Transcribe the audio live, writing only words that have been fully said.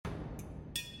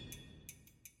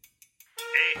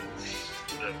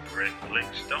the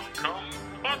BritFlix.com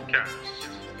podcast.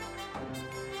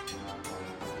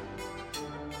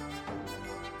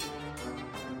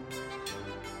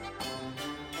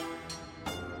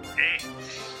 It's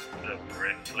the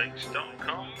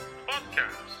BritFlix.com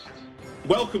podcast.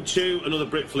 Welcome to another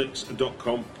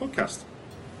BritFlix.com podcast.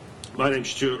 My name's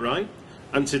Stuart Wright,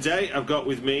 and today I've got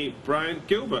with me Brian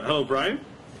Gilbert. Hello, Brian.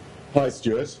 Hi,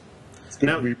 Stuart. It's good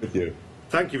to be with you.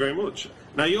 Thank you very much.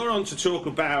 Now you're on to talk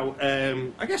about,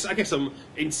 I guess,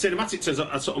 in cinematic terms,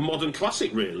 a sort of modern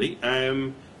classic, really.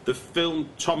 The film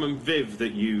Tom and Viv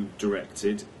that you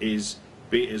directed has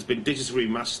been digitally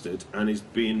remastered and is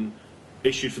being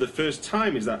issued for the first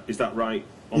time. Is that right?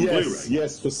 On Blu-ray?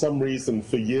 Yes. For some reason,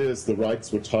 for years the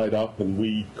rights were tied up and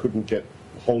we couldn't get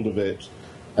hold of it.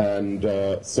 And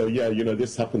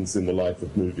this happens in the life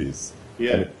of movies.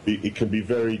 Yeah. And it can be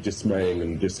very dismaying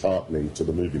and disheartening to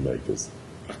the movie makers.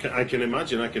 I can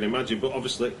imagine, but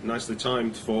obviously nicely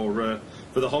timed for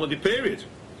the holiday period.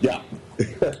 Yeah.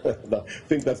 I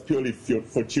think that's purely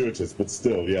fortuitous, but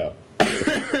still, yeah.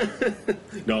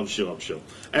 No, I'm sure.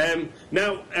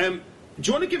 Now, do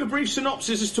you want to give a brief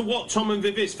synopsis as to what Tom and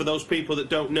Viv is for those people that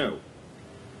don't know?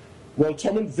 Well,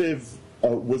 Tom and Viv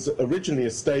was originally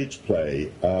a stage play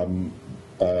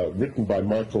written by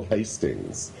Michael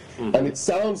Hastings. Mm-hmm. And it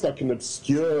sounds like an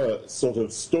obscure sort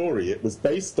of story. It was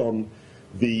based on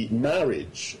the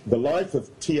life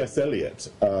of T.S. Eliot,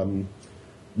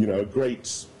 a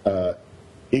great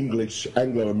English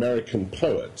Anglo-American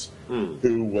poet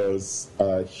who was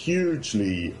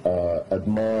hugely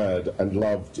admired and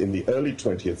loved in the early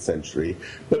 20th century,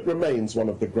 but remains one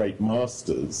of the great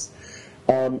masters.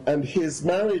 And his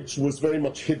marriage was very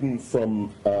much hidden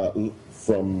from the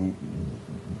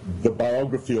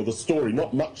biography or the story.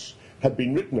 Not much had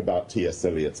been written about T.S.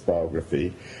 Eliot's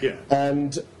biography. Yeah.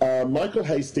 And Michael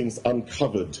Hastings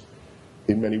uncovered,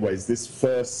 in many ways, this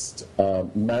first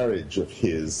marriage of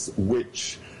his,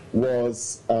 which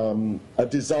was a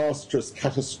disastrous,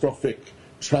 catastrophic,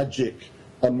 tragic,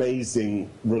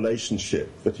 amazing relationship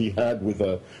that he had with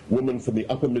a woman from the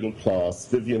upper middle class,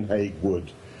 Vivian Haigwood,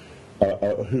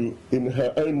 who in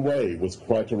her own way was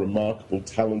quite a remarkable,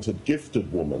 talented,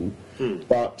 gifted woman,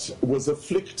 but was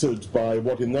afflicted by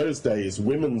what in those days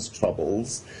women's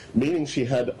troubles, meaning she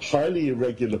had highly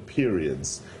irregular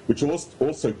periods, which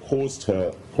also caused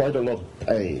her quite a lot of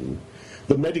pain.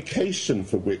 The medication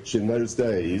for which in those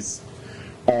days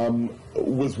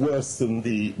was worse than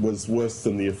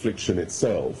the affliction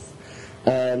itself,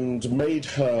 and made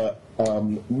her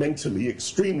mentally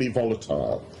extremely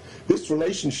volatile. This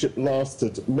relationship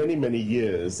lasted many, many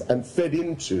years and fed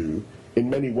into, in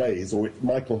many ways, or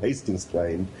Michael Hastings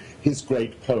claimed, his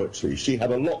great poetry. She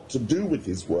had a lot to do with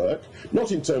his work,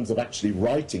 not in terms of actually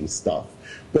writing stuff,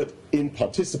 but in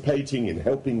participating, in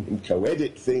helping him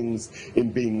co-edit things,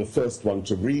 in being the first one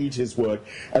to read his work.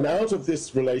 And out of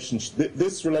this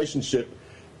relationship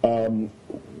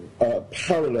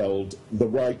paralleled the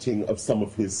writing of some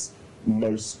of his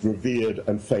most revered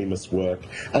and famous work,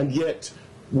 and yet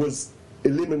was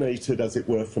eliminated, as it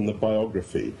were, from the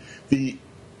biography. The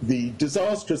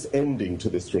disastrous ending to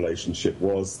this relationship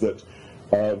was that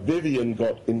Vivian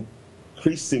got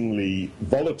increasingly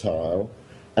volatile,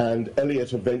 and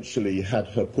Eliot eventually had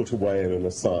her put away in an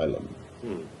asylum.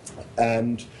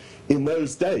 And in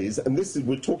those days, and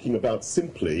we're talking about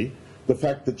simply the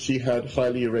fact that she had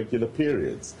highly irregular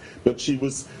periods, but she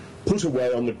was put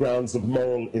away on the grounds of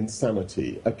moral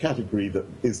insanity, a category that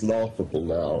is laughable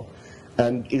now,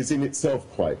 and is in itself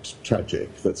quite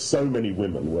tragic, that so many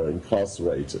women were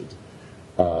incarcerated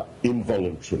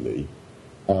involuntarily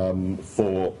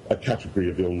for a category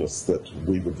of illness that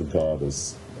we would regard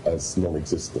as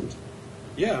non-existent.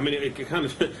 Yeah, I mean, it kind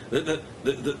of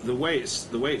the way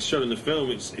it's shown in the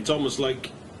film, it's almost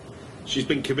like she's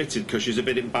been committed because she's a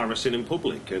bit embarrassing in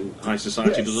public, and high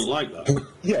society doesn't like that.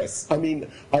 Yes, I mean,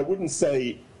 I wouldn't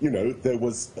say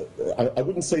I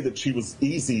wouldn't say that she was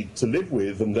easy to live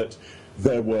with, and that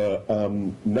there were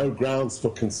no grounds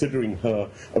for considering her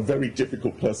a very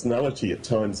difficult personality at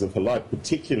times of her life,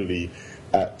 particularly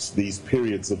at these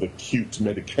periods of acute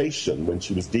medication when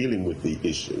she was dealing with the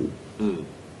issue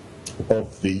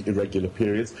of the irregular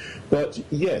periods. But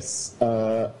yes,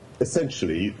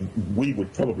 essentially, we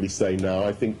would probably say now,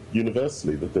 I think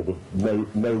universally, that there were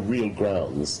no real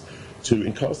grounds to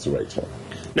incarcerate her.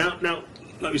 Now,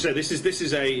 like we said, this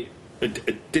is a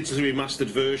digitally remastered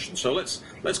version. So let's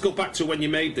go back to when you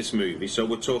made this movie. So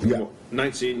we're talking about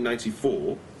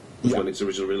 1994 was when its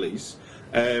original release.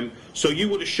 So you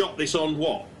would have shot this on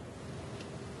what?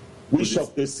 We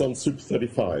shot this on Super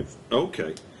 35.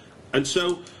 Okay. And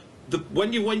so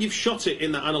when you've shot it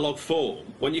in that analog form,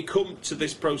 when you come to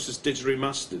this process digitally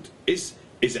remastered, is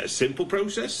it a simple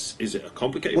process? Is it a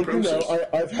complicated process? You know,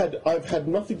 I've had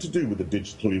nothing to do with the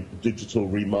digital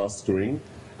remastering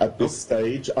at this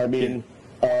stage. I mean,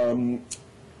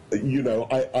 you know,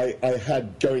 I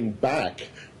had, going back,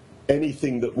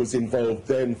 anything that was involved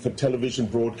then for television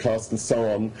broadcast and so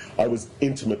on, I was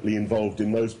intimately involved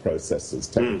in those processes,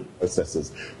 technical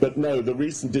processes. But no, the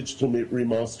recent digital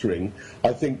remastering,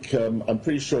 I think, I'm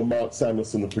pretty sure Mark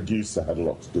Samuelson, the producer, had a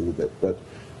lot to do with it. But,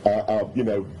 you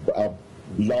know, our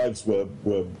lives were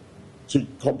too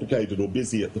complicated or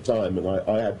busy at the time, and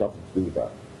I had nothing to do with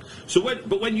that. So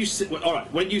when you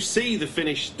see the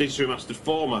finished digital remastered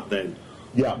format, then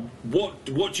what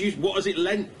has it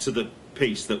lent to the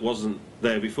piece that wasn't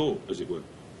there before, as it were?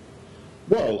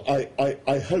 Well,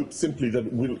 I hope simply that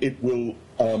it will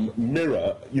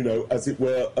mirror, you know, as it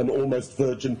were, an almost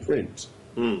virgin print.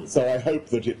 So I hope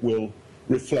that it will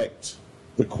reflect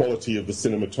the quality of the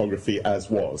cinematography as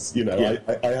was. You know,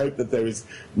 I hope that there is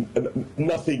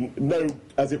nothing, no,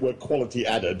 as it were, quality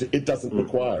added. It doesn't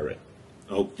require it.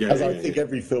 As I think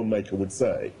every filmmaker would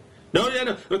say.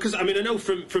 No, because I mean, I know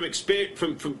from experience,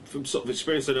 from sort of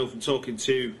experience, I know from talking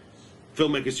to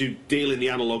filmmakers who deal in the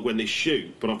analog when they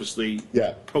shoot, but obviously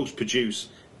post-produce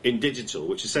in digital,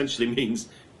 which essentially means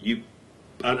you,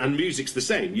 and music's the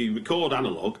same, you record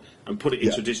analog and put it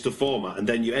into a digital format and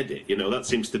then you edit. You know, that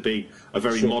seems to be a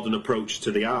very modern approach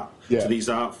to the art, to these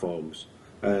art forms.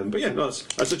 But yeah, no,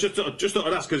 I just thought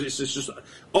I'd ask, because it's just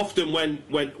often when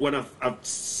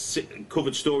I've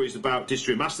covered stories about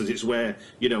digital remasters, it's where,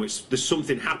 you know, there's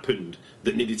something happened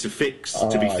that needed to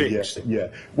be fixed. Yeah.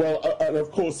 Well, and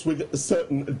of course, with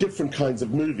certain different kinds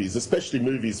of movies, especially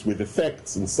movies with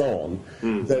effects and so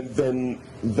on, then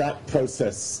that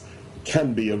process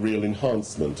can be a real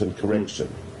enhancement and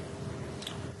correction.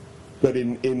 But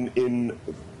in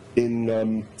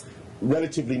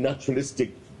relatively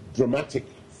naturalistic, dramatic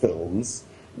films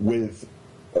with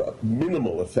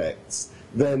minimal effects,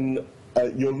 then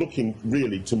you're looking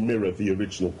really to mirror the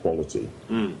original quality.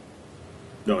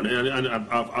 No, and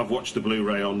I've watched the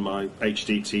Blu-ray on my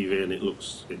HD TV, and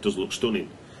it does look stunning.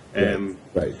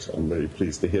 Great, I'm very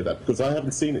pleased to hear that, because I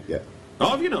haven't seen it yet. Oh,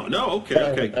 have you not? No,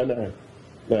 okay.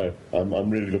 No, I'm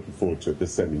really looking forward to it. They're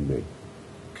sending me.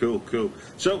 Cool.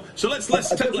 So let's.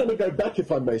 I just want to go back,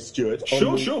 if I may, Stuart.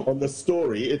 Sure. On the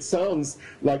story, it sounds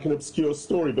like an obscure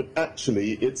story, but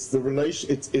actually, it's the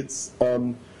relation. It's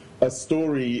a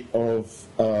story of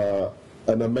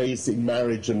an amazing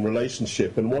marriage and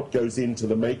relationship, and what goes into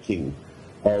the making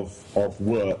of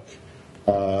work.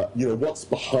 You know, what's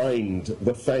behind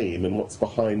the fame and what's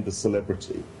behind the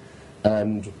celebrity,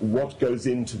 and what goes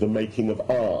into the making of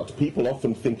art. People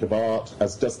often think of art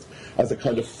as just as a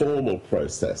kind of formal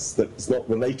process that's not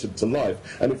related to life.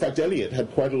 And in fact, Eliot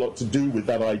had quite a lot to do with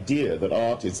that idea that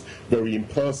art is very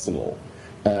impersonal.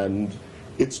 And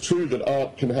it's true that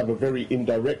art can have a very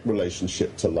indirect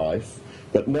relationship to life,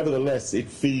 but nevertheless, it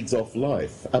feeds off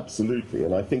life, absolutely.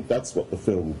 And I think that's what the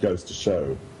film goes to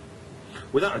show.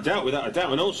 Without a doubt,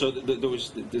 and also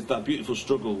there's that beautiful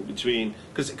struggle between,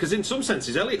 because in some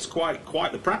senses Eliot's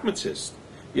quite the pragmatist,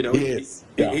 you know.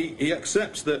 He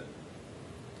accepts that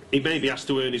he maybe has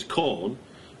to earn his corn,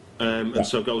 and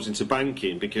so goes into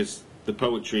banking, because the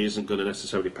poetry isn't going to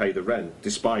necessarily pay the rent,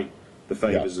 despite the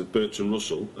favours of Bertrand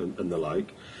Russell and the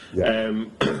like,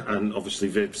 and obviously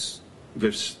Viv's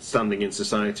standing in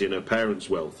society and her parents'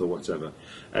 wealth or whatever.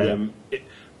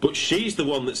 But she's the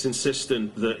one that's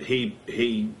insistent that he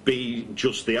be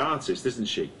just the artist, isn't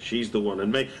she? She's the one,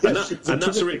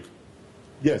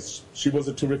 Yes, she was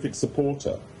a terrific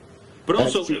supporter. But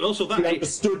also,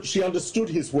 she understood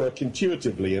his work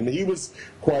intuitively, and he was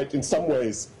quite, in some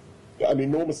ways, an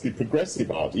enormously progressive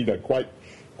art, you know, quite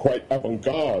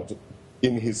avant-garde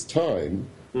in his time,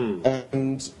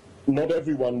 and not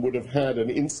everyone would have had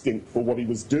an instinct for what he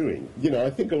was doing. You know,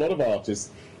 I think a lot of artists,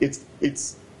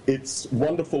 it's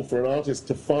wonderful for an artist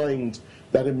to find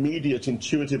that immediate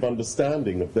intuitive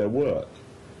understanding of their work.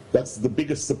 That's the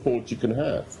biggest support you can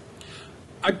have.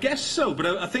 I guess so, but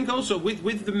I think also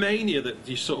with the mania that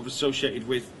you sort of associated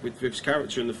with Viv's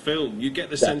character in the film, you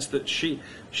get the sense that she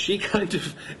kind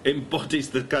of embodies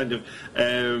the kind of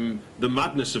the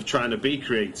madness of trying to be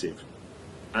creative.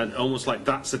 And almost like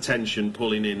that's attention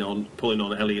pulling on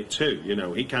Eliot too, you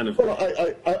know. He kind of. Well,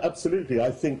 I absolutely. I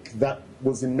think that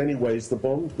was in many ways the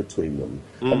bond between them.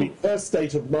 I mean, her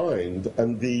state of mind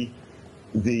and the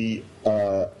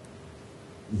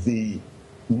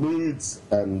moods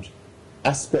and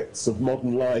aspects of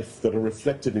modern life that are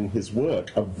reflected in his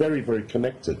work are very, very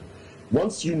connected.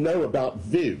 Once you know about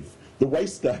Viv, The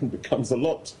Wasteland becomes a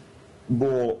lot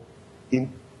more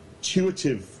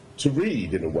intuitive to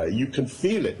read in a way. You can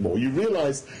feel it more. You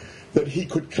realise that he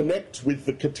could connect with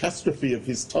the catastrophe of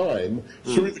his time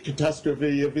through the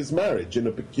catastrophe of his marriage in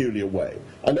a peculiar way.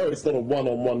 I know it's not a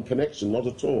one-on-one connection, not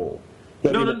at all.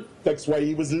 But in a complex way,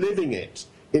 he was living it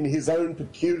in his own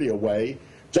peculiar way,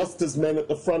 just as men at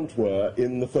the front were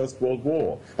in the First World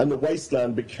War. And The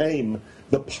Wasteland became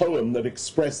the poem that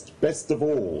expressed, best of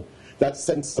all, that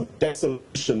sense of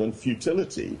desolation and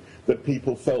futility that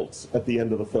people felt at the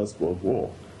end of the First World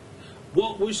War.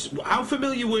 How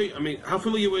familiar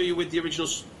were you with the original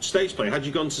stage play? Had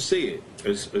you gone to see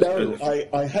it? No,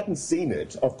 I hadn't seen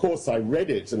it. Of course, I read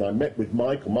it and I met with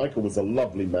Michael. Michael was a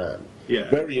lovely man. Yeah.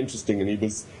 Very interesting, and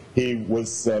he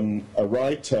was a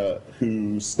writer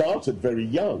who started very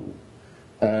young.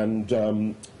 And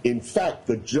in fact,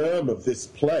 the germ of this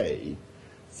play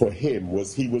for him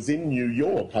was he was in New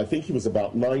York. I think he was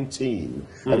about 19,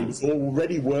 and he was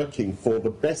already working for the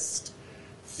best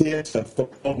theatre for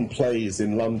modern plays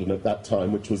in London at that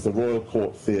time, which was the Royal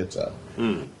Court Theatre.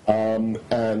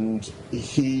 And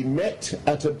he met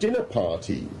at a dinner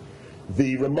party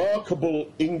the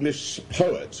remarkable English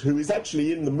poet, who is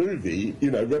actually in the movie,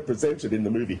 represented in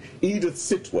the movie, Edith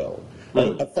Sitwell,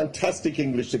 a fantastic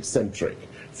English eccentric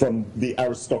from the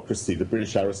aristocracy, the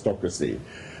British aristocracy,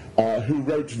 who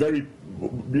wrote very,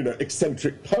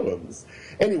 eccentric poems.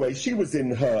 Anyway, she was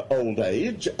in her old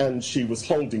age, and she was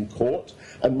holding court,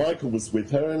 and Michael was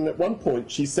with her, and at one point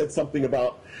she said something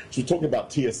about, she was talking about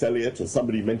T.S. Eliot, or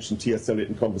somebody mentioned T.S. Eliot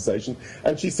in conversation,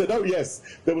 and she said, oh yes,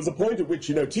 there was a point at which,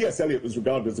 T.S. Eliot was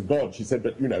regarded as a god, she said,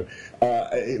 but,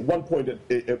 at one point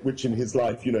at which in his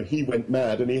life, he went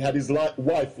mad, and he had his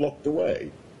wife locked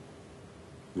away.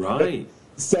 Right.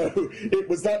 So it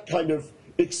was that kind of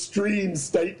extreme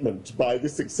statement by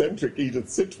this eccentric Edith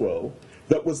Sitwell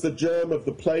that was the germ of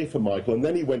the play for Michael, and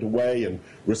then he went away and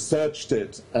researched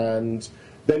it, and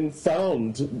then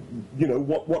found,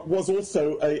 what was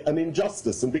also an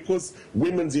injustice. And because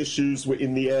women's issues were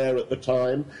in the air at the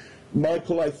time,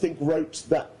 Michael, I think, wrote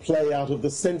that play out of the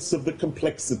sense of the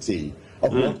complexity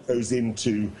of what goes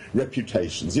into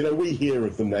reputations. We hear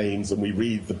of the names and we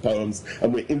read the poems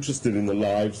and we're interested in the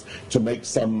lives to make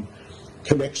some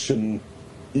connection,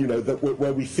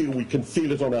 where we feel we can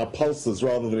feel it on our pulses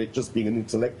rather than it just being an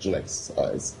intellectual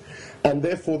exercise. And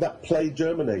therefore that play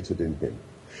germinated in him.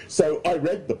 So I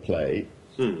read the play,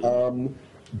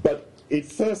 but it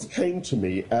first came to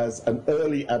me as an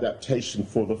early adaptation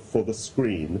for the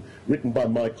screen, written by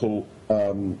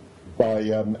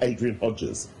Adrian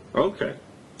Hodges. Okay.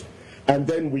 And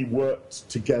then we worked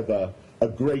together a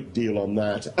great deal on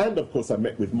that, and of course I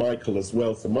met with Michael as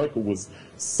well, so Michael was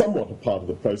somewhat a part of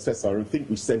the process. I think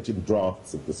we sent him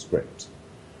drafts of the script,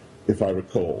 if I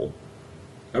recall.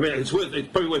 I mean, it's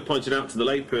probably worth pointing out to the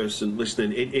layperson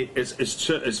listening,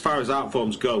 as far as art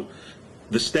forms go,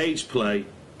 the stage play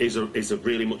is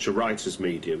really much a writer's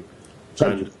medium,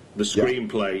 and the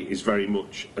screenplay is very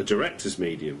much a director's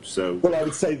medium. So, well, I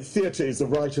would say the theatre is a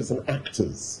writer's and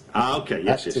actor's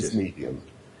actor's medium.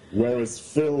 Whereas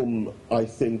film, I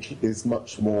think, is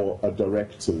much more a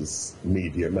director's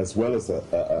medium as well as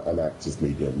an actor's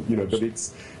medium. But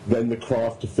it's then the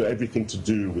craft of everything to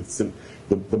do with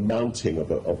the mounting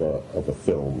of a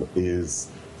film is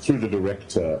through the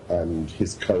director and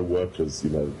his co-workers,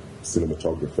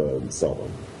 cinematographer and so on.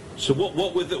 So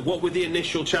what were the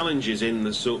initial challenges in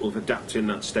the sort of adapting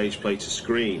that stage play to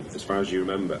screen, as far as you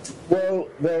remember? Well,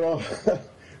 there are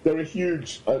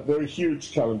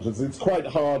huge challenges. It's quite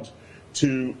hard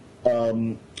to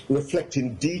reflect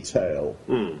in detail.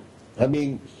 I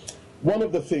mean, one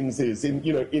of the things is in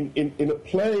a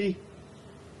play,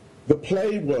 the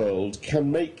play world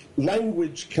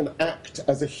language can act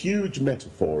as a huge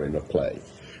metaphor in a play.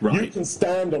 Right. You can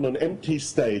stand on an empty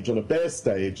stage, on a bare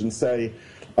stage, and say,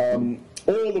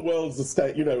 all the world's a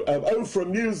stage, oh, for a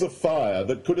muse of fire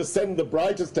that could ascend the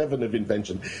brightest heaven of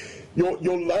invention. Your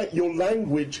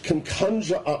language can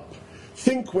conjure up.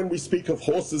 Think when we speak of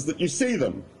horses that you see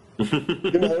them, and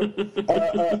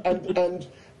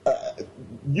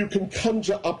you can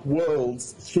conjure up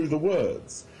worlds through the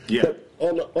words. Yeah. But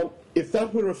if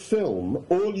that were a film,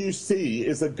 all you see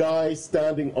is a guy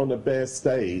standing on a bare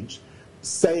stage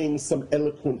saying some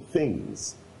eloquent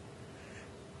things.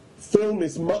 Film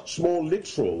is much more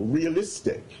literal,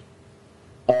 realistic.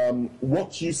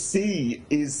 What you see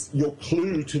is your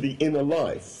clue to the inner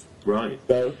life. Right.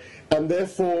 And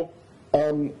therefore,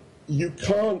 you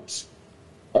can't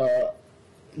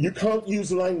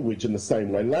use language in the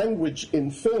same way. Language in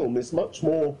film is much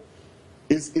more,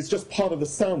 is just part of the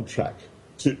soundtrack,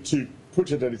 to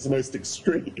put it at its most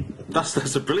extreme.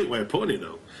 That's a brilliant way of putting it,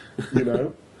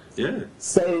 though. Yeah.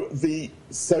 So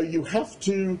you have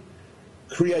to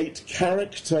create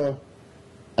character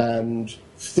and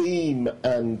theme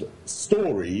and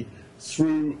story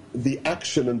through the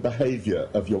action and behavior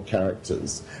of your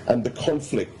characters and the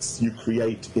conflicts you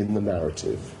create in the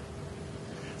narrative.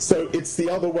 So it's the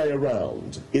other way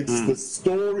around. It's the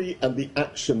story and the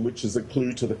action which is a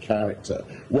clue to the character.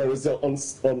 Whereas on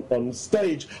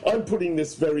stage, I'm putting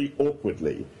this very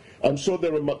awkwardly. I'm sure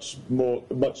there are much more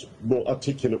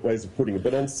articulate ways of putting it,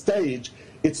 but on stage,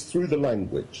 it's through the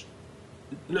language.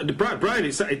 No, Brian,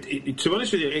 to be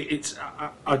honest with you,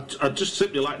 I just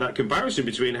simply like that comparison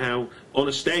between how, on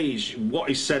a stage, what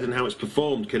is said and how it's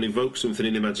performed can evoke something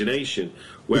in imagination,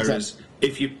 whereas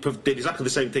if you did exactly the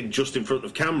same thing just in front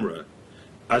of camera,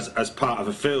 as part of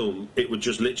a film, it would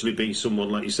just literally be someone,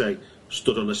 like you say,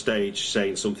 stood on a stage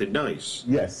saying something nice.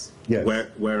 Yes.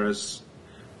 Whereas,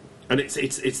 and it's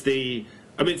the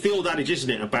old adage, isn't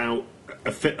it, about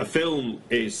a film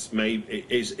is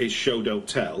show don't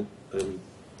tell.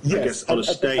 Yes, I guess on a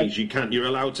stage you're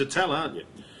allowed to tell, aren't you?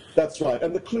 That's right,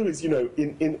 and the clue is, and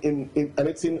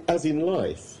it's as in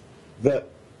life, that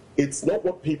it's not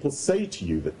what people say to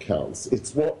you that counts,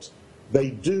 it's what they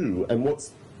do and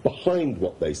what's behind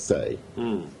what they say.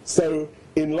 So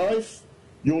in life,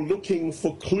 you're looking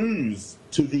for clues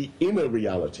to the inner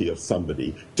reality of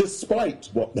somebody, despite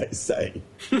what they say.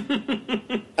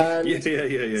 And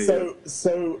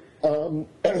So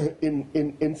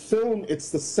in film, it's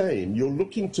the same. You're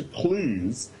looking to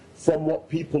clues from what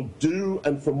people do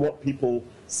and from what people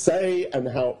say and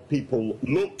how people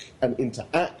look and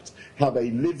interact, how they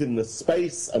live in the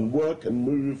space and work and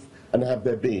move and have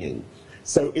their being.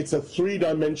 So it's a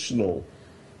three-dimensional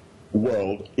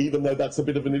world, even though that's a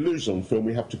bit of an illusion in film.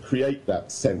 We have to create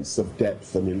that sense of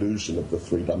depth and illusion of the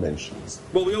three dimensions.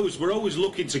 Well, we're always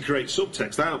looking to create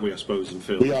subtext, aren't we, I suppose, in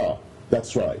film? We are.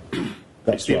 That's right.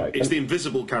 That's right. It's the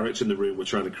invisible character in the room we're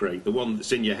trying to create, the one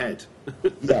that's in your head.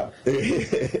 Yeah,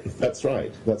 that's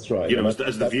right. That's right.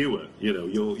 As the viewer,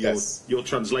 you're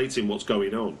translating what's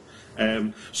going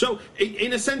on. So,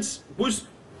 in a sense,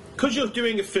 because you're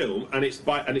doing a film and it's a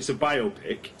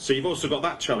biopic, so you've also got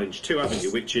that challenge too, haven't you?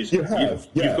 Which is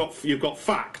you've got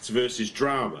facts versus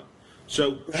drama.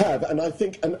 So and I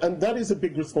think and that is a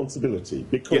big responsibility,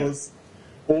 because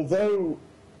although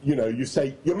you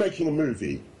say you're making a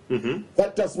movie,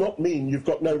 that does not mean you've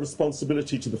got no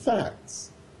responsibility to the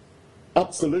facts.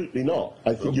 Absolutely not.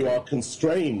 I think you are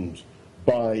constrained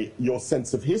by your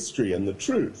sense of history and the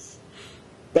truth.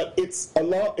 But it's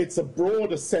a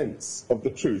broader sense of the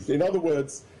truth. In other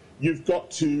words, you've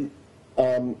got to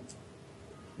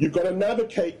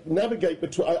navigate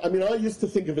between. I used to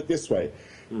think of it this way.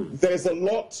 There's a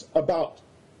lot about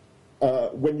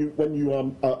when you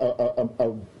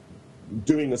are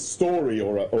doing a story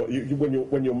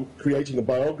when you're creating a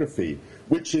biography,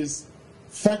 which is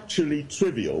factually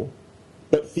trivial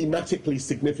but thematically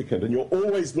significant, and you're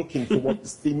always looking for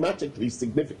what's thematically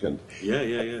significant.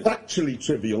 Factually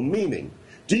trivial, meaning,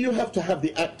 do you have to have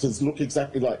the actors look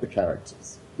exactly like the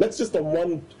characters? Let's just on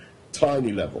one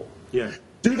tiny level.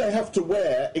 Do they have to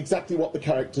wear exactly what the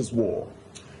characters wore?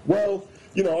 Well,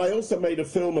 I also made a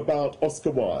film about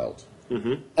Oscar Wilde,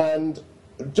 and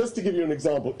just to give you an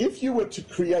example, if you were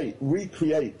to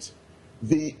recreate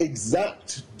the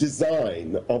exact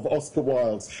design of Oscar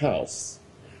Wilde's house,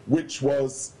 which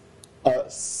was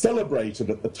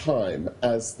celebrated at the time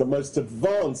as the most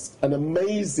advanced and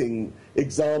amazing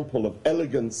example of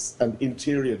elegance and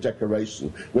interior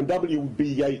decoration. When W.B.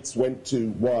 Yeats went to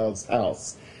Wilde's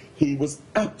house, he was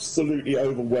absolutely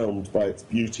overwhelmed by its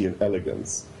beauty and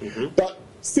elegance. But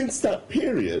since that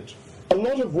period, a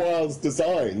lot of Wilde's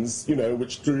designs,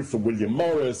 which drew from William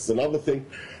Morris and other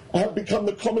things, have become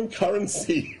the common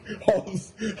currency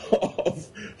of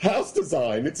house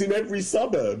design. It's in every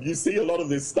suburb. You see a lot of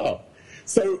this stuff.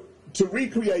 So to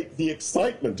recreate the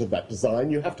excitement of that design,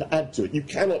 you have to add to it. You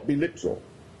cannot be literal.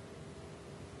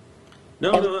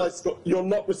 Otherwise, you're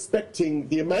not respecting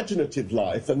the imaginative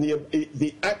life and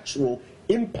the actual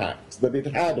impact that it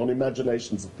had on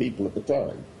imaginations of people at the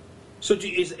time. So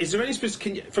is there any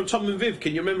from Tom and Viv,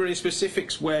 can you remember any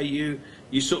specifics where you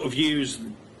sort of use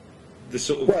the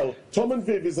sort of... Well, Tom and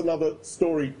Viv is another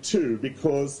story too,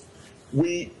 because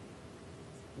the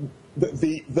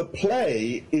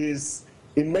play is,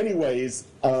 in many ways,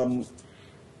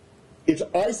 it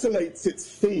isolates its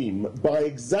theme by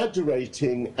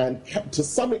exaggerating and, to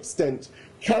some extent,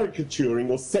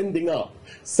 caricaturing or sending up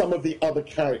some of the other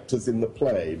characters in the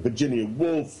play. Virginia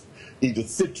Woolf, Edith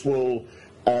Sitwell,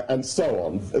 and so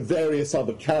on, various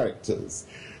other characters.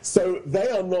 So they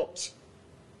are not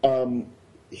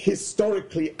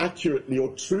historically accurately or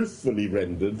truthfully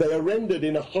rendered. They are rendered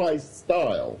in a high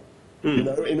style, you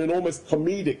know, in an almost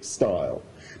comedic style.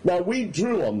 Now, we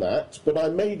drew on that, but I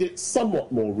made it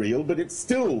somewhat more real, but it's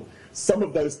still some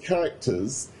of those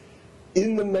characters,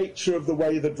 in the nature of the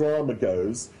way the drama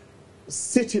goes,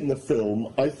 sit in the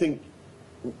film, I think,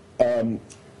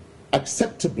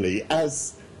 acceptably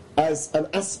as an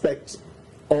aspect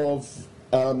of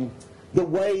the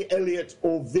way Eliot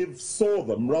or Viv saw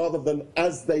them, rather than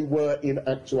as they were in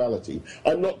actuality.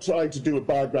 I'm not trying to do a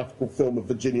biographical film of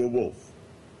Virginia Woolf,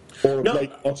 or of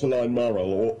Lady Ottoline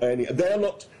Morrell, or any. They are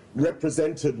not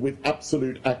represented with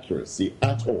absolute accuracy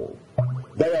at all.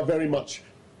 They are very much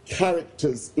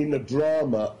characters in a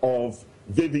drama of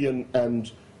Vivian and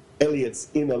Eliot's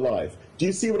inner life. Do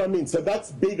you see what I mean? So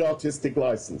that's big artistic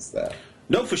license there.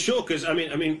 No, for sure, because, I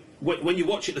mean, when you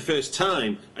watch it the first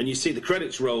time and you see the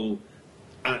credits roll,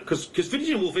 because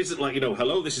Virginia Woolf isn't like, you know,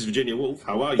 hello, this is Virginia Woolf,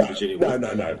 how are you, Virginia Woolf?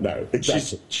 No,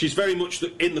 exactly. She's very much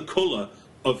in the colour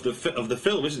of the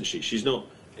film, isn't she? She's not,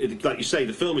 like you say,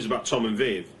 the film is about Tom and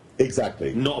Viv.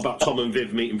 Exactly. Not about Tom and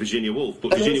Viv meeting Virginia Woolf,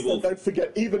 but and Virginia also, Woolf... don't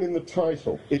forget, even in the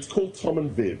title, it's called Tom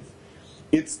and Viv.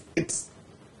 It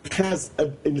has,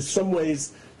 in some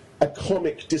ways, a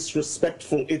comic,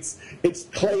 disrespectful, it's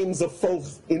claims of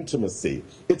false intimacy.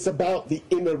 It's about the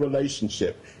inner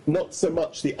relationship, not so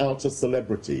much the outer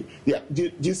celebrity. Yeah,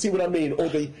 do you see what I mean? Or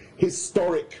the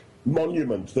historic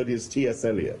monument that is T.S.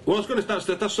 Eliot. Well, I was going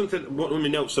to, that's something, one of my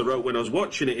notes I wrote when I was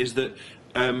watching it, is that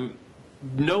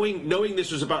knowing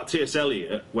this was about T.S.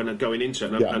 Eliot when I'm going into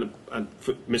it, and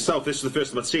for myself, this is the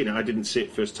first time I'd seen it. I didn't see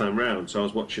it first time round, so I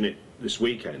was watching it this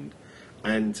weekend,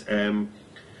 and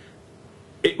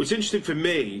it was interesting for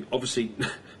me, obviously,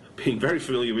 being very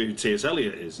familiar with who T.S.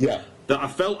 Eliot is, that I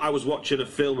felt I was watching a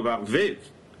film about Viv,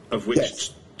 of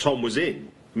which Tom was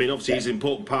in. I mean, obviously, he's an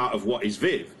important part of what is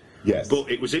Viv. Yes.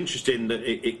 But it was interesting that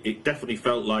it definitely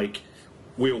felt like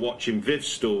we were watching Viv's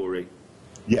story.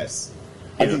 Yes.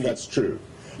 I think that's true.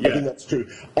 Yeah. I think that's true.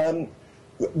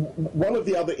 One of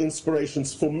the other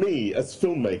inspirations for me as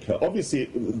filmmaker, obviously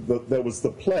there was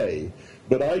the play,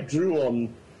 but I drew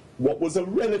on what was a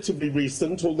relatively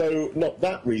recent, although not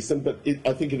that recent, but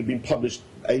I think it had been published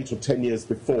 8 or 10 years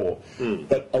before,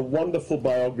 but a wonderful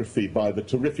biography by the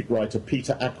terrific writer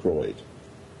Peter Ackroyd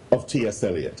of T.S.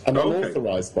 Eliot, an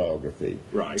unauthorized biography.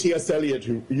 Right. T.S. Eliot,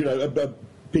 who, you know,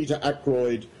 Peter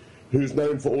Ackroyd, who's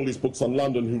known for all his books on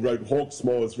London, who wrote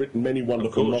Hawksmoor, has written many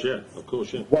wonderful novels. Of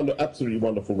course, yeah. Absolutely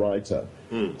wonderful writer.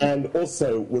 And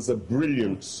also was a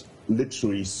brilliant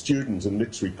literary student and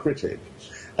literary critic.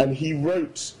 And he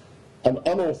wrote an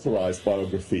unauthorized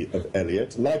biography of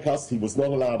Eliot. Like us, he was not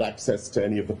allowed access to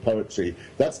any of the poetry.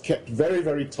 That's kept very,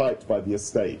 very tight by the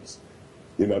estate,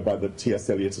 you know, by the T.S.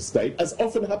 Eliot estate, as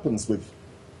often happens with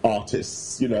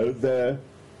artists. You know, the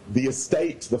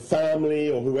estate, the family,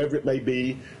 or whoever it may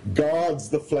be, guards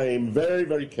the flame very,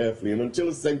 very carefully, and until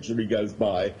a century goes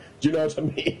by, do you know what I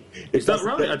mean? Is that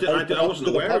right? I wasn't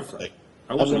aware of that.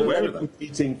 I wasn't aware of that.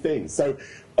 Competing things. So,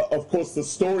 of course, the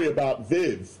story about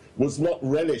Viv was not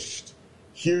relished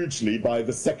hugely by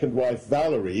the second wife,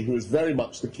 Valerie, who is very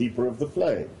much the keeper of the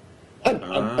flame. And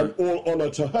all honour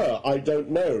to her, I don't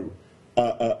know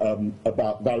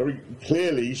about Valerie.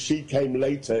 Clearly, she came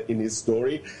later in his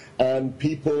story, and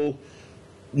people,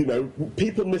 you know,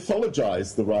 people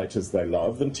mythologise the writers they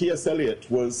love, and T.S.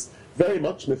 Eliot was very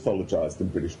much mythologized in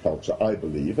British culture, I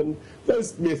believe, and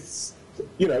those myths,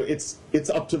 you know, it's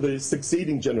up to the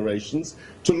succeeding generations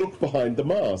to look behind the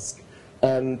mask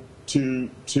and to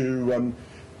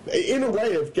in a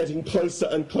way of getting closer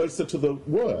and closer to the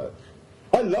work.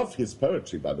 I love his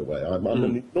poetry, by the way. I'm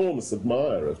an enormous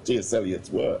admirer of T.S. Eliot's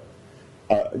work.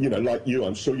 You know, like you,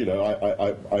 I'm sure you know,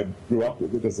 I grew up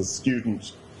with it as a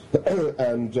student,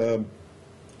 and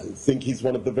think he's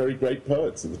one of the very great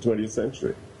poets of the 20th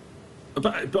century.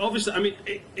 But obviously, I mean,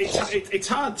 it's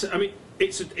hard to, I mean,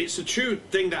 it's a true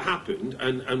thing that happened,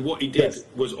 and what he did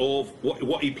was awful.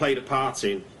 What he played a part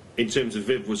in terms of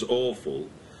Viv was awful.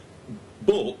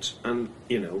 But, and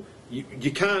you know,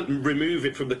 you can't remove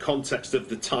it from the context of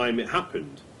the time it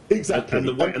happened. Exactly. And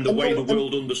the way the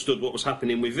world understood what was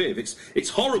happening with Viv. It's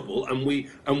horrible, and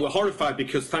we're horrified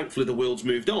because thankfully the world's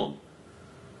moved on.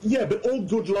 Yeah, but all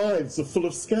good lives are full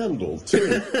of scandal,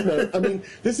 too. You know, I mean,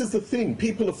 this is the thing.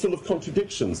 People are full of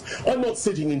contradictions. I'm not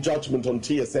sitting in judgment on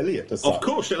T.S. Eliot as such. Of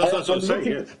course, that's what I'm saying.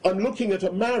 Yeah. I'm looking at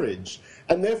a marriage,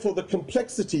 and therefore the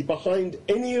complexity behind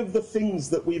any of the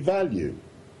things that we value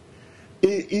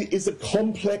is a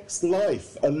complex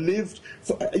life, a lived...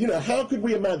 You know, how could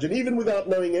we imagine, even without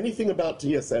knowing anything about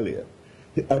T.S. Eliot,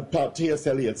 about T.S.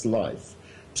 Eliot's life,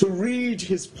 to read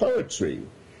his poetry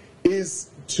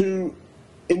is to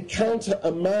encounter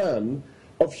a man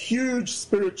of huge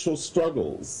spiritual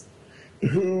struggles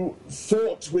who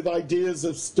fought with ideas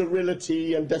of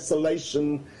sterility and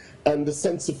desolation and a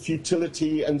sense of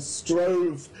futility and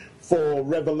strove for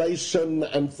revelation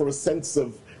and for a sense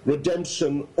of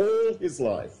redemption all his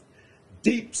life.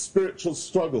 Deep spiritual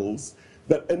struggles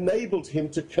that enabled him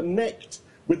to connect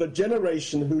with a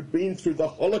generation who'd been through the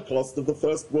Holocaust of the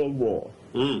First World War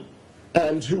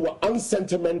and who were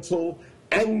unsentimental,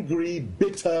 angry,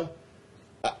 bitter,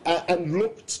 and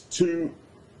looked to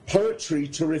poetry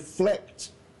to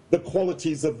reflect the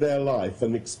qualities of their life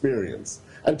and experience.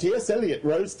 And T.S. Eliot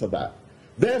rose to that.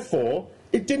 Therefore,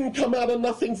 it didn't come out of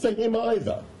nothing for him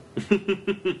either.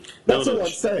 That's all I'm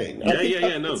saying. I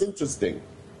think that's interesting.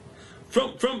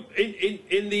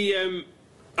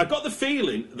 I got the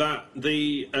feeling that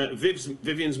the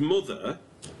Vivian's mother,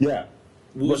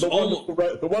 was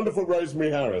the wonderful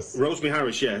Rosemary Harris. Rosemary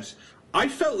Harris, yes. I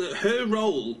felt that her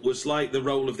role was like the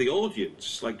role of the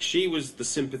audience, like she was the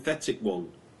sympathetic one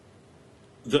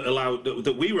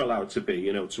that we were allowed to be,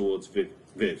 you know, towards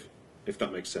Viv, if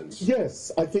that makes sense.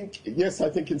 Yes, I think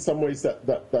in some ways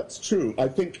that's true. I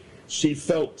think she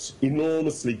felt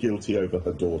enormously guilty over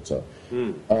her daughter,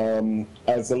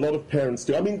 as a lot of parents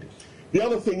do. I mean, the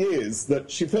other thing is that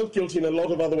she felt guilty in a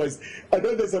lot of other ways. I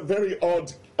know there's a very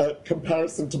odd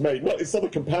comparison to make. Well, it's not a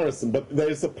comparison, but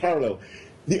there's a parallel.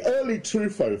 The early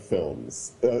Truffaut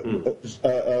films, the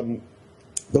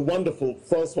wonderful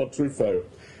Francois Truffaut,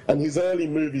 and his early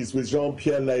movies with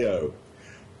Jean-Pierre Léaud,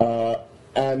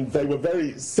 and they were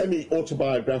very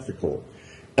semi-autobiographical.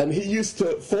 And he used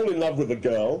to fall in love with a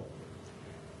girl,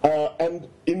 and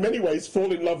in many ways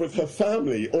fall in love with her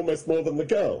family almost more than the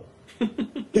girl.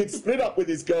 He'd split up with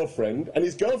his girlfriend, and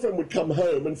his girlfriend would come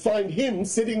home and find him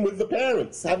sitting with the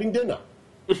parents having dinner.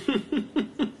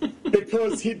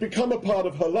 Because he'd become a part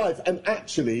of her life, and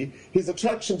actually his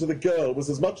attraction to the girl was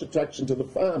as much attraction to the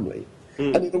family.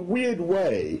 And in a weird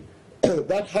way,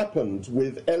 that happened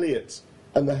with Eliot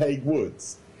and the Hague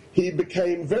Woods. He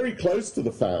became very close to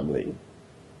the family,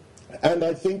 and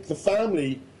I think the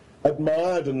family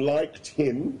admired and liked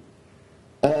him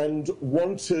and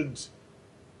wanted,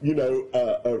 you know,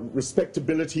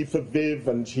 respectability for Viv,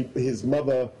 and his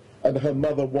mother and her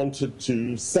mother wanted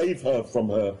to save her from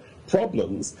her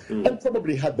problems, and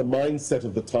probably had the mindset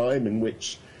of the time in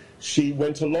which she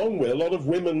went along with. A lot of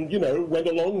women, you know, went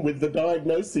along with the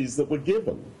diagnoses that were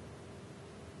given.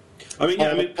 I mean,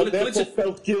 and therefore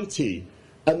felt guilty,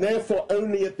 and therefore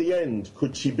only at the end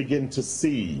could she begin to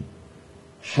see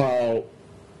how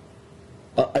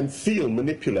and feel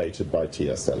manipulated by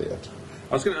T.S. Eliot.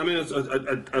 I was going to, I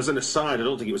mean, as an aside, I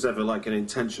don't think it was ever like an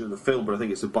intention of the film, but I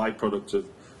think it's a byproduct of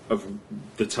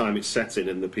the time it's set in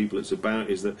and the people it's about,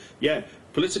 is that, yeah,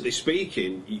 politically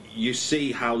speaking, you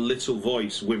see how little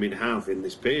voice women have in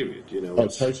this period, you know.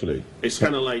 Totally. It's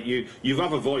kind of like you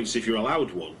have a voice if you're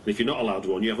allowed one. If you're not allowed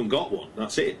one, you haven't got one.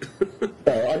 That's it.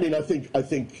 I mean, I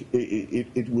think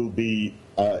it will be,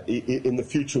 in the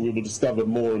future we will discover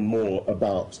more and more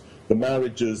about the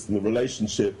marriages and the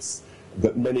relationships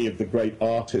that many of the great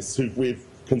artists who we've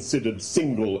considered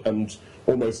single and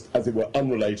almost, as it were,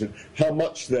 unrelated, how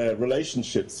much their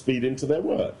relationships feed into their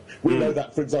work. We know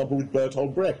that, for example, with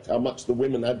Bertolt Brecht, how much the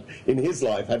women had in his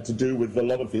life had to do with a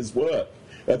lot of his work.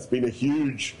 That's been a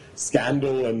huge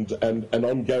scandal and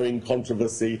ongoing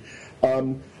controversy.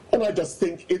 And I just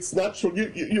think it's natural.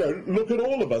 You know, look at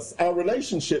all of us. Our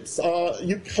relationships are,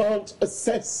 you can't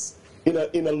assess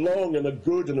in a long and a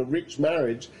good and a rich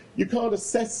marriage, you can't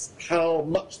assess how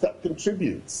much that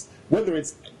contributes. Whether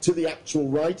it's to the actual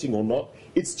writing or not,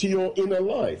 it's to your inner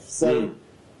life. So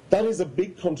that is a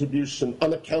big contribution,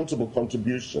 unaccountable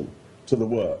contribution to the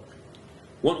work.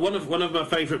 One of my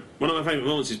favourite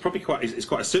moments is probably quite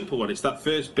a simple one. It's that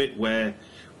first bit where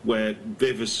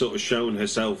Viv has sort of shown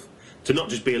herself to not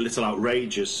just be a little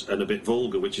outrageous and a bit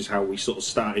vulgar, which is how we sort of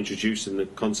start introducing the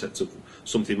concept of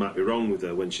something might be wrong with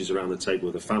her when she's around the table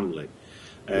with her family.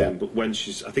 But when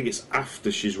I think it's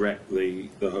after she's wrecked the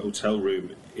hotel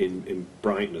room in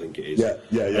Brighton, I think it is.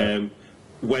 Yeah.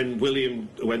 When William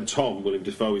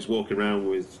Dafoe is walking around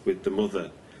with the mother,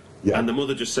 and the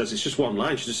mother just says, it's just one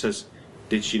line, she just says,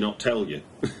 "Did she not tell you?"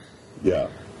 Yeah.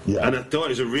 And I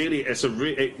thought it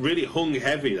really hung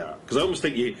heavy, that, because I almost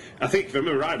think I think if I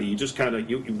remember rightly, you just kind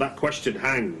of that question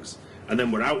hangs, and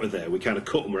then we're out of there. We kind of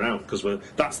cut and we're out because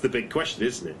that's the big question,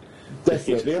 isn't it?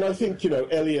 Definitely, and I think, you know,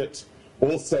 Eliot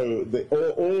also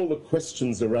all the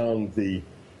questions around the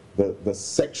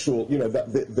sexual, you know,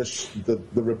 the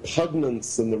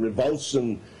repugnance and the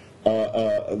revulsion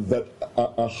that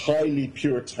a highly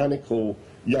puritanical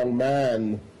young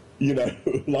man, you know,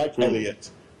 like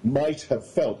Eliot might have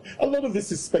felt. A lot of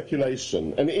this is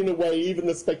speculation, and in a way, even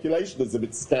the speculation is a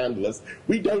bit scandalous.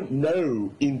 We don't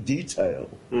know in detail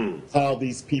how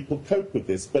these people cope with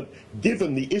this, but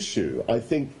given the issue, I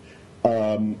think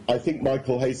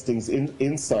Michael Hastings'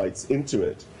 insights into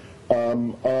it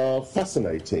are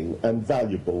fascinating and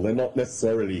valuable. They're not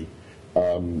necessarily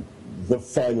the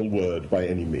final word by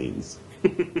any means.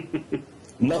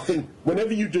 Nothing.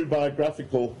 Whenever you do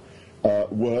biographical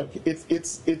work,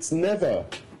 it's never.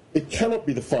 It cannot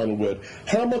be the final word.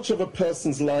 How much of a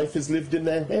person's life is lived in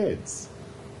their heads?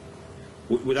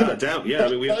 Without a doubt, yeah.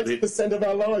 90% of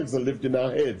our lives are lived in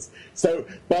our heads. So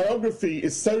biography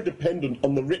is so dependent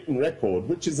on the written record,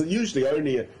 which is usually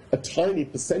only a tiny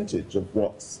percentage of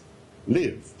what's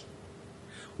lived.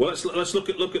 Well, let's look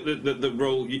at the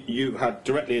role you had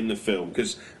directly in the film,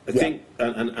 because I think,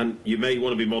 and you may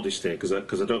want to be modest here, because I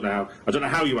don't know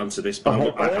how you answer this.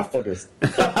 But I am modest. No.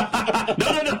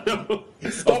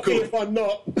 Stop me if I'm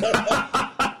not.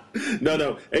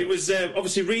 No. It was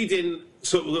obviously reading.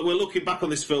 So we're looking back on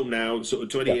this film now, sort of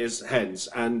 20 years hence,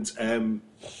 and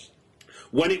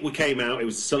when it came out, it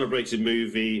was a celebrated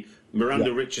movie.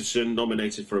 Miranda Richardson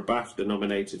nominated for a BAFTA,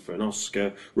 nominated for an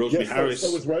Oscar. Rosemary Harris.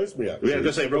 So was Rosemary, actually. Yeah, I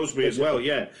was going to say Rosemary as well.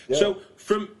 Yeah. So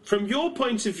from your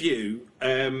point of view,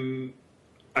 I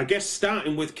guess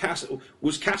starting with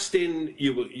casting.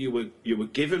 You were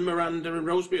given Miranda and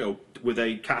Rosemary, or were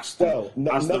they cast as the role?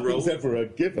 Nothing's ever a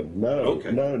given. No.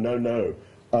 Okay. No.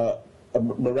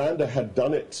 Miranda had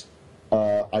done it.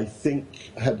 I think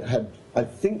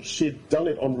she'd done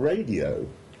it on radio.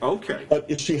 Okay.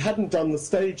 But she hadn't done the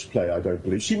stage play, I don't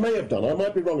believe. She may have done. I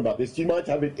might be wrong about this. You might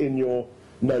have it in your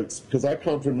notes, because I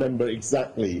can't remember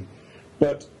exactly.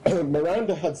 But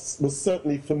Miranda was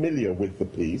certainly familiar with the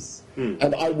piece,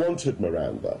 and I wanted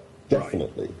Miranda,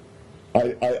 definitely.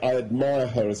 Right. I admire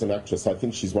her as an actress. I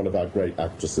think she's one of our great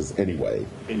actresses anyway.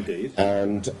 Indeed.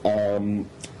 And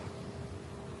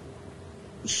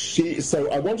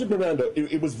so I wanted Miranda.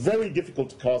 It was very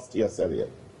difficult to cast T.S.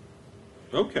 Eliot.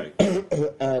 Okay.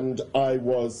 And I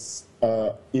was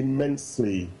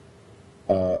immensely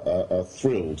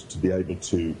thrilled to be able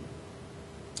to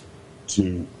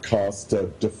cast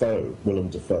Willem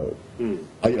Dafoe.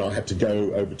 I had to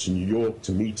go over to New York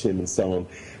to meet him and so on.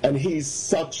 And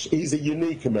he's a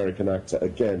unique American actor.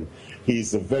 Again,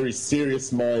 he's a very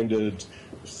serious-minded,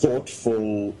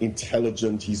 thoughtful,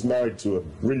 intelligent. He's married to a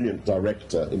brilliant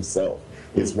director himself.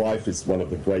 His wife is one of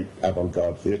the great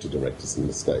avant-garde theatre directors in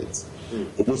the States.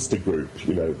 The Worcester Group,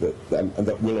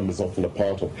 that Willem is often a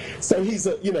part of. So he's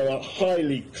a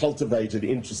highly cultivated,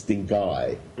 interesting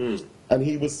guy. And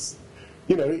he was,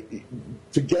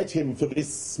 to get him for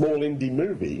this small indie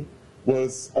movie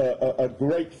was a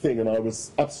great thing, and I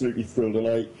was absolutely thrilled.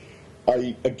 And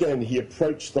again, he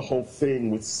approached the whole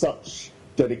thing with such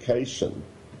dedication,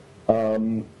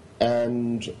 and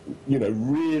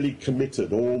really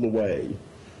committed all the way.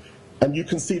 And you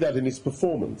can see that in his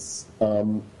performance.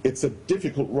 It's a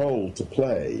difficult role to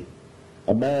play,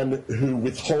 a man who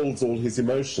withholds all his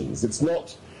emotions. It's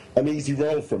not an easy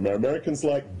role for him. Americans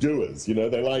like doers,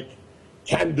 they like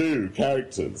can-do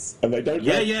characters, and they don't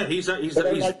he's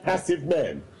like passive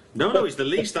men. No, he's the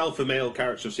least alpha male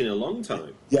character I've seen in a long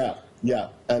time. Yeah,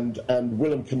 and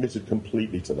Willem committed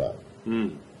completely to that.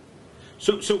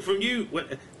 So from you,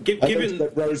 given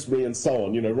that Rosemary and so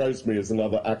on, Rosemary is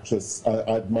another actress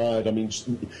I admired. I mean,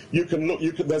 you can look.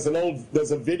 There's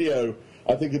a video.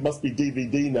 I think it must be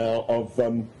DVD now of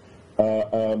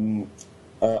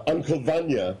Uncle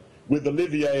Vanya with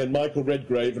Olivier and Michael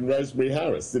Redgrave and Rosemary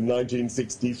Harris in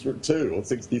 1962 or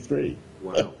 63.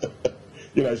 Wow.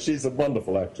 She's a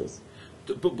wonderful actress.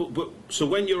 But so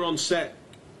when you're on set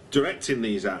directing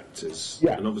these actors,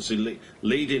 and obviously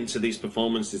leading to these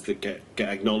performances that get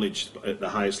acknowledged at the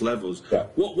highest levels,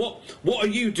 what are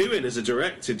you doing as a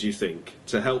director, do you think,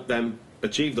 to help them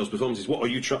achieve those performances? What are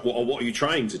you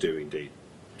trying to do, indeed?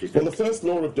 Well, the first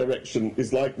law of direction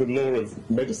is like the law of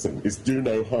medicine, is do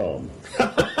no harm. I'll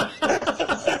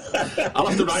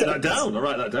have to write that down. I'll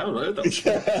write that down. I heard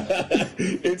that.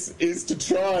 It's to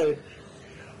try.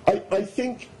 I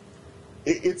think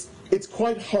it's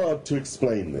quite hard to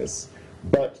explain this,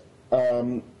 but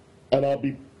and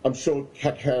I'm sure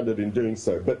candid in doing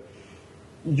so. But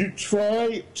you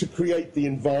try to create the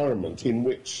environment in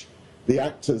which the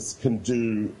actors can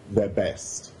do their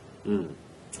best.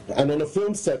 And on a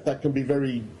film set, that can be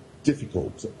very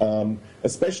difficult,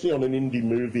 especially on an indie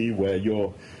movie where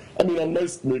on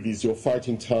most movies you're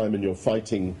fighting time and you're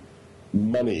fighting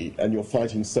money and you're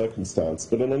fighting circumstance.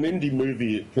 But on an indie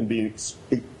movie, it can be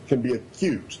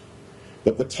acute,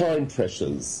 that the time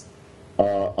pressures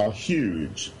are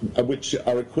huge, which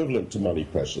are equivalent to money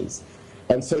pressures.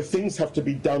 And so things have to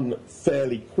be done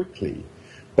fairly quickly.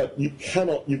 But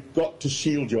you've got to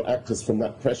shield your actors from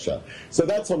that pressure. So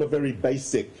that's on a very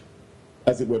basic,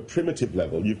 as it were, primitive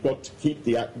level. You've got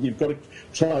to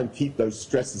try and keep those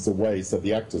stresses away so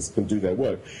the actors can do their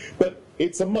work. But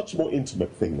it's a much more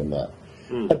intimate thing than that.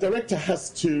 A director has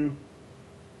to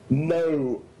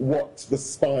know what the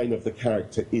spine of the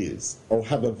character is, or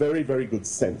have a very, very good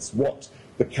sense what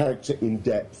the character in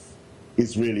depth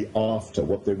is really after,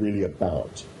 what they're really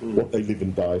about, what they live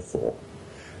and die for.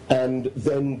 And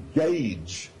then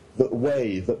gauge the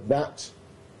way that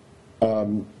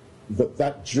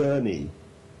journey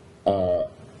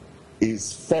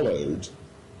is followed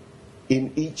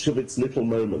in each of its little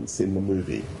moments in the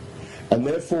movie. And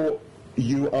therefore,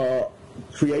 you are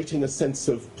creating a sense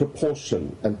of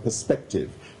proportion and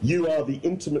perspective. You are the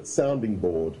intimate sounding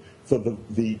board for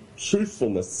the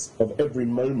truthfulness of every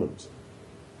moment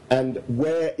and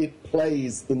where it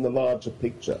plays in the larger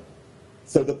picture,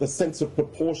 so that the sense of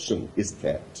proportion is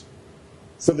kept,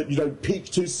 so that you don't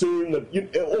peak too soon,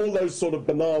 all those sort of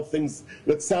banal things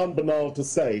that sound banal to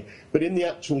say, but in the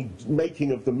actual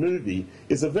making of the movie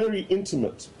is a very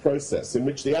intimate process in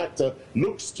which the actor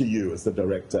looks to you as the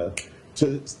director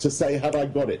to say, have I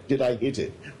got it? Did I hit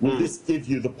it? Will this give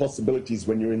you the possibilities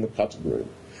when you're in the cutting room?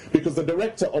 Because the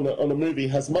director on a movie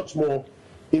has much more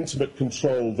intimate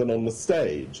control than on the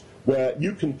stage, where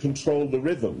you can control the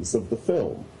rhythms of the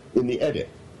film in the edit.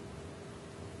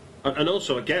 And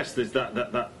also, I guess there's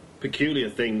that peculiar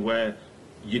thing where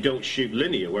you don't shoot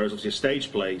linear, whereas obviously a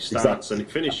stage play starts and it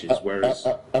finishes, whereas...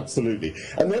 Absolutely.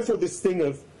 And therefore this thing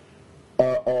of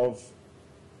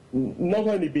not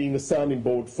only being the sounding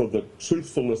board for the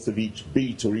truthfulness of each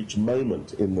beat or each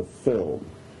moment in the film,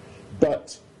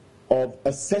 but of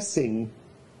assessing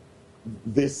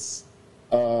this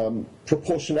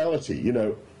proportionality,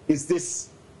 is this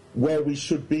where we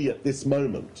should be at this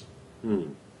moment?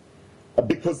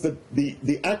 Because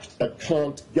the actor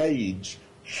can't gauge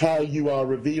how you are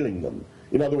revealing them.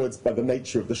 In other words, by the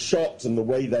nature of the shot and the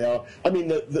way they are. I mean,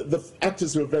 the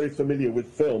actors who are very familiar with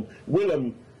film,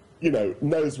 Willem,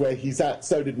 knows where he's at,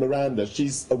 so did Miranda.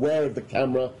 She's aware of the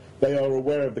camera, they are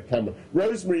aware of the camera.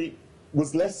 Rosemary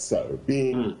was less so,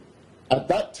 being, at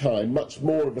that time, much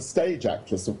more of a stage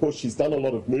actress. Of course, she's done a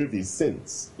lot of movies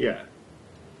since. Yeah.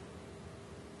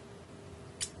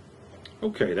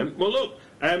 Okay, then. Well, look,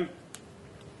 I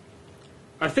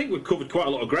think we've covered quite a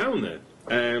lot of ground there,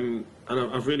 and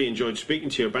I've really enjoyed speaking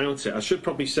to you about it. I should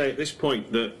probably say at this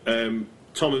point that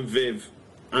Tom and Viv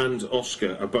and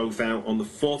Oscar are both out on the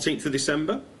 14th of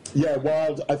December. Yeah,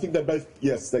 Wilde, I think they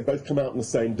both come out on the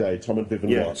same day, Tom and Viv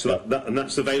and Wilde. So and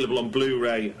that's available on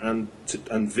Blu-ray and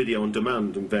video on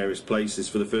demand in various places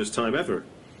for the first time ever.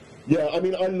 Yeah, I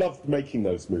mean, I loved making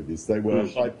those movies. They were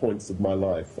high points of my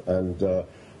life, and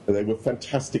they were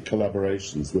fantastic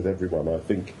collaborations with everyone. I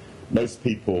think most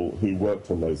people who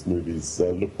worked on those movies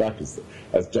look back as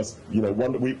just, you've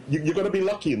got to be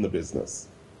lucky in the business.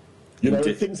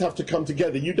 Things have to come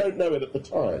together. You don't know it at the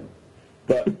time,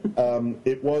 but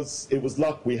it was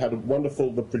luck. We had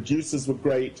the producers were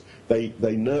great. They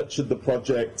nurtured the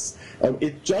projects.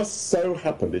 It just so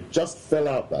happened. It just fell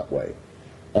out that way,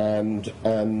 and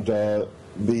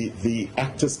the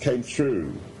actors came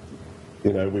through.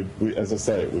 We, as I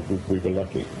say, we were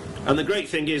lucky. And the great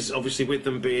thing is, obviously, with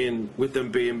them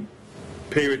being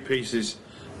period pieces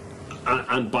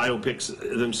and biopics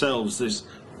themselves,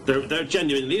 there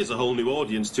genuinely is a whole new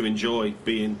audience to enjoy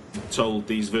being told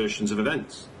these versions of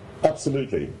events.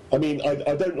 Absolutely. I mean,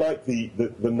 I don't like the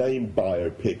name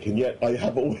biopic, and yet I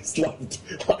have always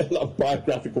I love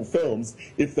biographical films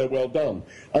if they're well done.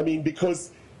 I mean,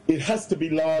 because it has to be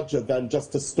larger than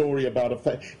just a story about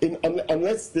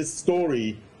unless this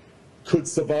story could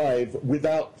survive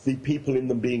without the people in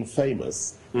them being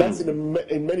famous. That's in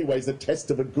many ways a test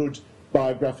of a good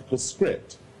biographical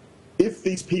script. If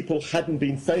these people hadn't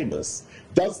been famous,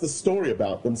 does the story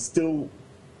about them still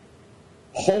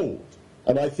hold?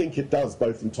 And I think it does,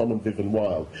 both in Tom and Viv and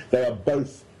Wilde. They are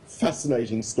both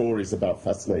fascinating stories about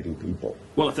fascinating people.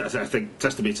 Well, I think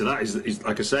testimony to that is,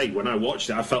 like I say, when I watched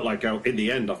it, I felt like, in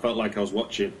the end, I felt like I was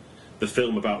watching the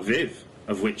film about Viv,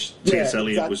 of which T.S.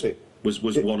 Eliot was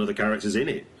one of the characters in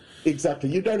it. Exactly.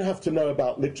 You don't have to know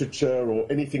about literature or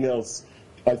anything else,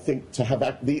 I think, to have...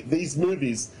 These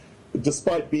movies,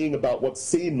 despite being about what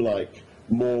seem like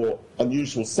more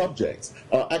unusual subjects,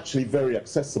 are actually very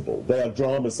accessible. They are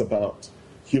dramas about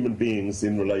human beings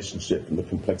in relationship and the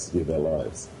complexity of their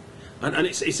lives. And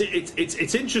it's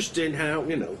interesting how, I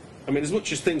mean, as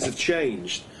much as things have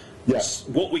changed,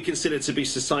 what we consider to be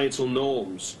societal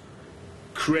norms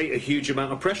create a huge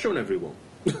amount of pressure on everyone.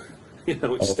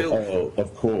 It's still. Oh,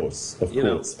 of course. I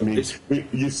mean,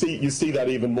 you see that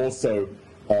even more so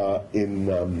in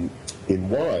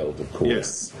Wilde, of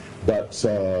course. Yeah. But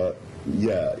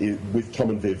with Tom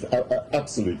and Viv,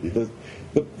 absolutely.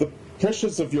 The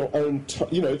pressures of your own,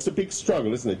 it's a big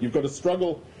struggle, isn't it? You've got to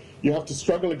struggle. You have to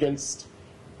struggle against.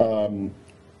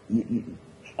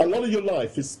 A lot of your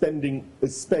life is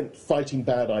spent fighting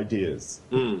bad ideas.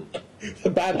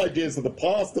 The bad ideas of the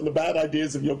past and the bad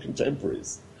ideas of your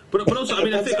contemporaries. But also, I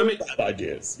mean, bad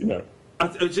ideas,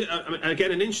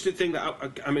 Again, an interesting thing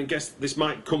that I guess this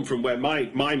might come from where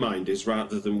my mind is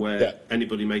rather than where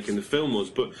anybody making the film was.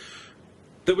 But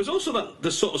there was also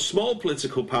the sort of small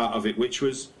political part of it, which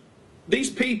was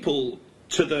these people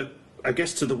to the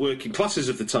working classes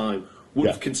of the time would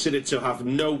have considered to have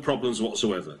no problems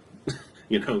whatsoever.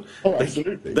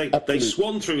 Absolutely. They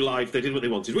swam through life. They did what they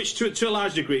wanted, which to a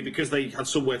large degree, because they had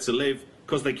somewhere to live,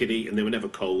 because they could eat, and they were never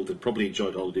cold, and probably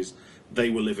enjoyed holidays. They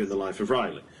were living the life of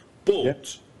Riley,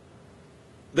 but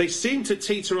they seemed to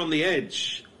teeter on the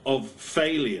edge of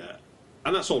failure,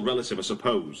 and that's all relative, I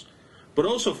suppose. But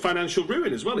also financial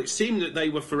ruin as well. It seemed that they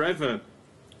were forever.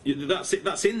 That's it.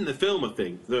 That's in the film, I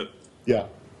think. That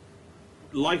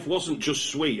life wasn't just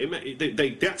sweet.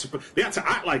 They had to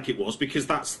act like it was, because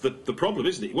that's the problem,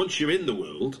 isn't it? Once you're in the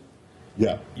world,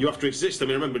 you have to exist. I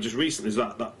mean, I remember just recently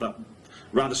that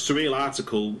rather surreal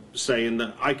article saying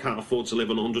that I can't afford to live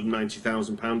on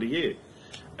 £190,000 a year.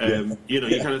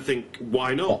 You kind of think,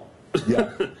 why not?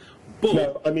 But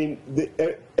no, I mean,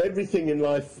 everything in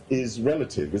life is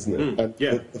relative, isn't it? And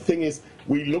the thing is,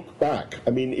 we look back.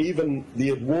 I mean, even the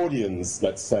Edwardians,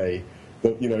 let's say,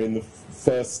 in the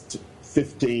first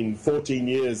 15, 14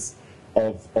 years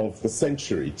of the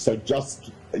century, so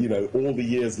just, all the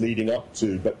years leading up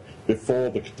to, but before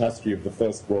the catastrophe of the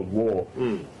First World War,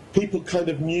 people kind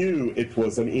of knew it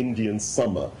was an Indian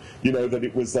summer, that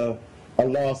it was a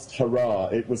last hurrah.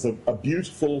 It was a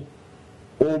beautiful,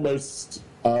 almost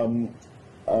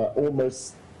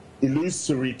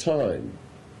illusory time.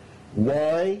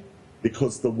 Why?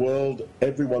 Because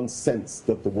everyone sensed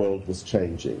that the world was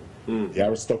changing. The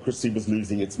aristocracy was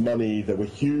losing its money. There were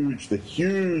the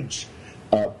huge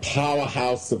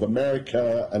powerhouse of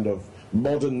America and of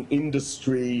modern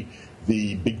industry,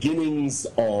 the beginnings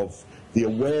of the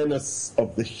awareness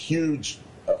of the huge,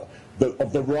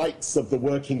 of the rights of the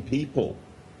working people,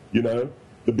 the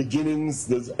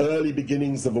early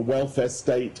beginnings of a welfare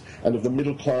state and of the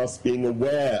middle class being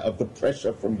aware of the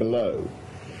pressure from below.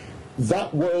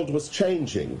 That world was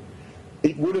changing.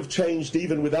 It would have changed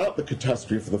even without the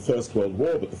catastrophe of the First World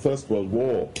War, but the First World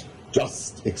War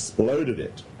just exploded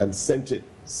it and sent it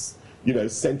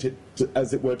to,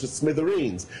 as it were, to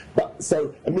smithereens. But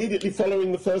so immediately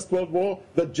following the First World War,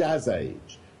 the Jazz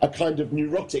Age, a kind of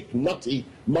neurotic, nutty,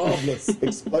 marvelous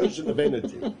explosion of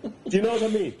energy. Do you know what I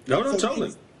mean? No,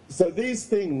 totally. So these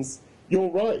things, you're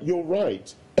right.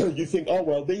 You think, oh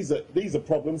well, these are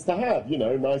problems to have.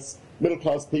 Nice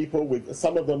middle-class people with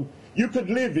some of them. You could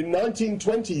live in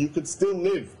 1920. You could still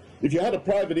live if you had a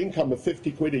private income of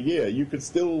 50 quid a year. You could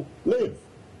still live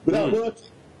without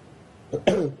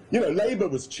working. Labour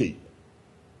was cheap.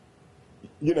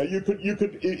 You could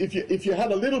if you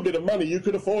had a little bit of money, you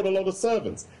could afford a lot of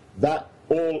servants. That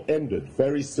all ended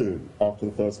very soon after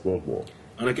the First World War.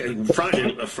 And again,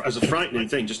 as a frightening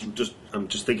thing, I'm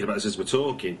just thinking about this as we're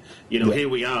talking. Here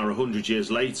we are 100 years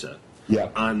later.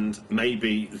 And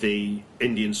maybe the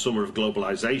Indian summer of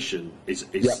globalisation is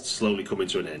slowly coming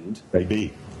to an end.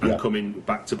 Maybe. And coming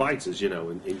back to bite us,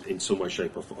 in some way,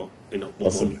 shape, or form.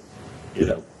 Awesome.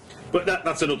 But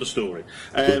that's another story.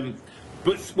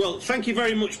 But thank you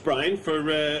very much, Brian,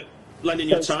 for lending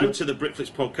your time to the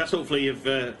Britflix podcast. Hopefully you've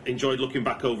enjoyed looking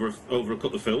back over a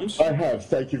couple of films. I have.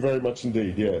 Thank you very much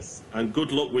indeed, yes. And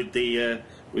good luck with the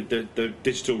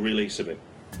digital release of it.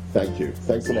 Thank you.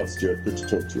 Thanks a lot, Stuart. Good to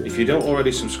talk to you. If you don't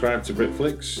already subscribe to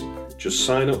Britflix, just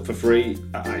sign up for free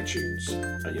at iTunes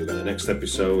and you'll get the next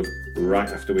episode right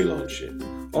after we launch it.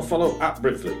 Or follow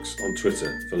 @Britflix on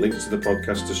Twitter for links to the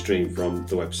podcast to stream from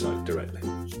the website directly.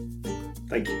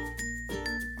 Thank you.